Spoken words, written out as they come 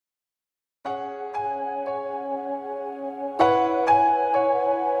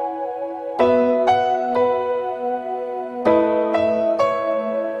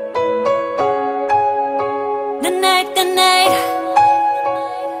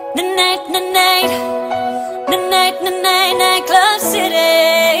Nightclub City.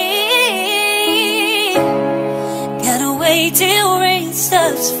 Gotta wait till rain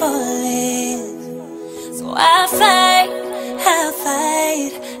stops falling. So I fight.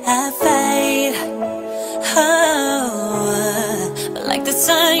 Oh, but like the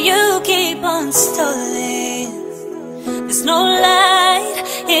sun, you keep on stalling. There's no light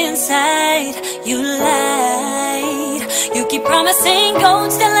inside. You lied. You keep promising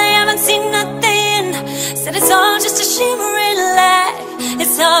gold, still I haven't seen nothing. Said it's all just a shimmering light.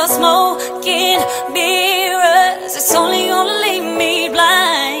 It's all smoke and mirrors. It's only gonna leave me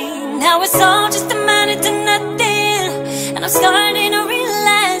blind. Now it's all just amounted to nothing, and I'm starting to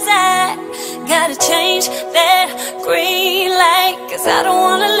realize I gotta change that green light. Cause I don't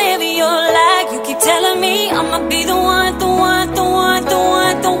wanna live your life. You keep telling me I'ma be the one, the one, the one, the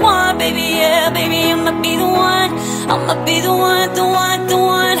one, the one. Baby, yeah, baby, I'ma be the one. I'ma be the one, the one, the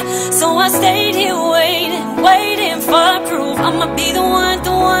one. So I stayed here waiting for proof. I'ma be the one,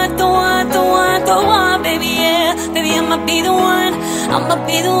 the one, the one, the one, the one. Baby, yeah, baby, I'ma be the one. I'ma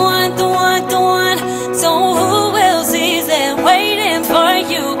be the one, the one, the one. So who else is there waiting for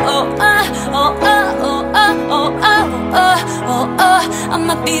you? Oh,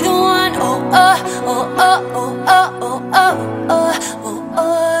 I'ma be the one.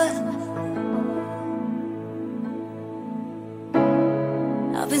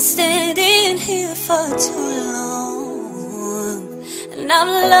 I've been standing here for too long, and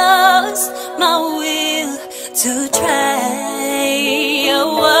I've lost my will to try.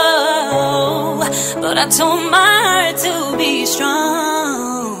 Oh, but I told my heart to be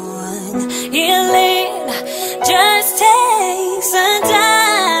strong. Healing just takes some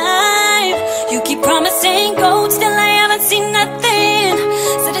time. You keep promising gold, still I haven't seen nothing.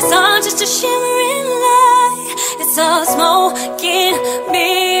 Said it's all just a shimmering light. It's all smoke and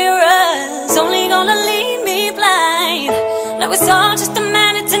mirrors, only gonna leave me blind. Now it's all just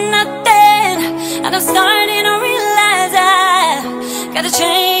amounted to nothing, and I'm starting to realize I gotta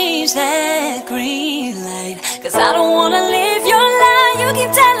change that green light. Cause I don't wanna live your life. You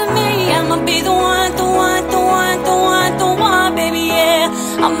keep telling me I'ma be the one, the one, the one, the one, the one. Baby, yeah,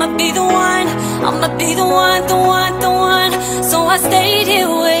 I'ma be the one. I'ma be the one, the one, the one. So I stayed here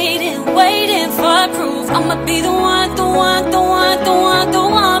waiting for proof. I'ma be the one, the one, the one, the one, the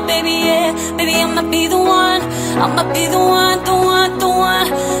one. Baby, yeah, baby, I'ma be the one. I'ma be the one, the one, the one.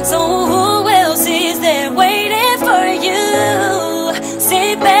 So who else is there waiting for you?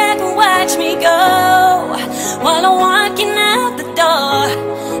 Sit back and watch me go while I'm walking out the door.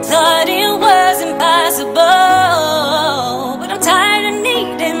 Thought it was impossible, but I'm tired of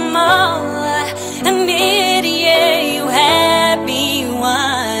needing more. Admit, yeah, you had me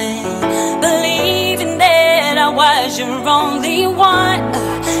one, believing that I was your only one.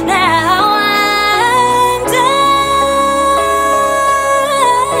 Now I'm done.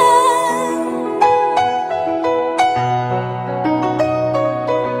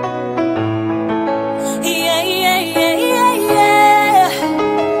 Yeah, yeah, yeah, yeah, yeah.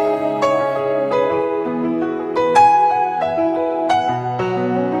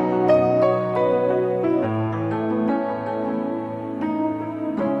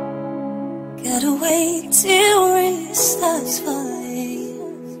 Gotta wait till rain starts falling.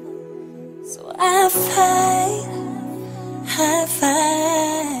 So I fight.